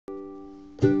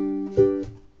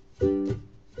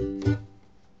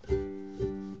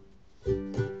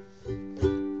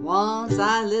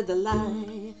live the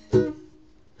life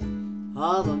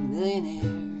of a millionaire.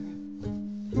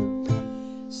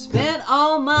 Spent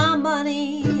all my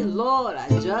money, Lord, I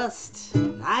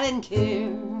didn't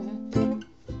care.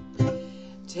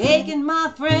 Taking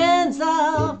my friends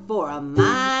out for a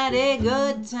mighty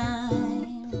good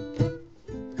time,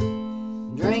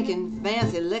 drinking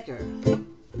fancy liquor,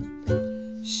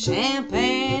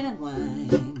 champagne and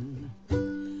wine.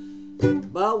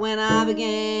 But when I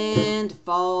began to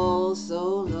fall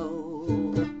so low,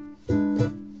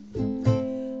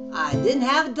 I didn't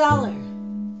have a dollar,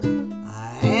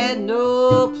 I had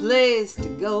no place to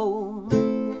go.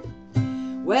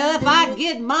 Well, if I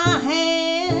get my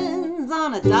hands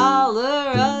on a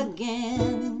dollar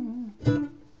again,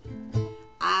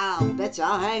 I'll bet you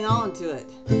I'll hang on to it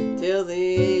till the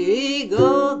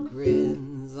eagle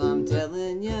grins. I'm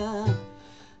telling ya,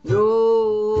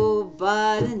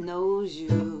 nobody knows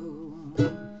you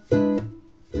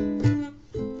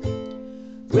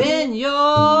when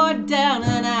you're down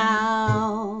and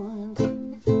out.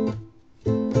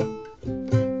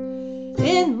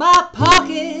 In my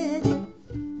pocket,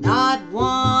 not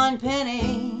one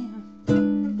penny.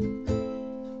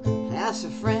 As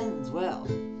for friends, well,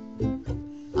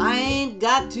 I ain't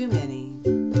got too many.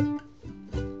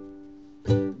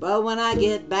 But when I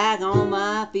get back on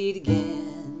my feet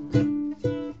again,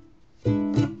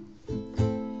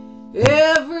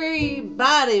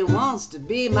 everybody wants to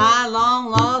be my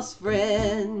long-lost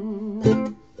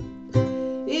friend.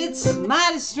 It's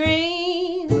mighty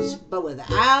strange, but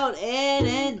without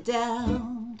any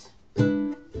doubt,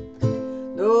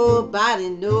 nobody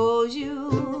knows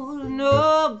you,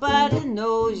 nobody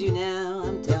knows you now.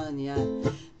 I'm telling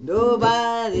you,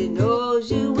 nobody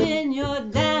knows you when you're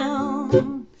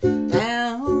down,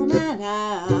 down and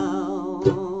out.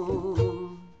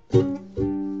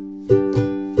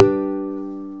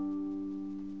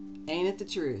 Ain't it the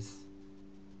truth?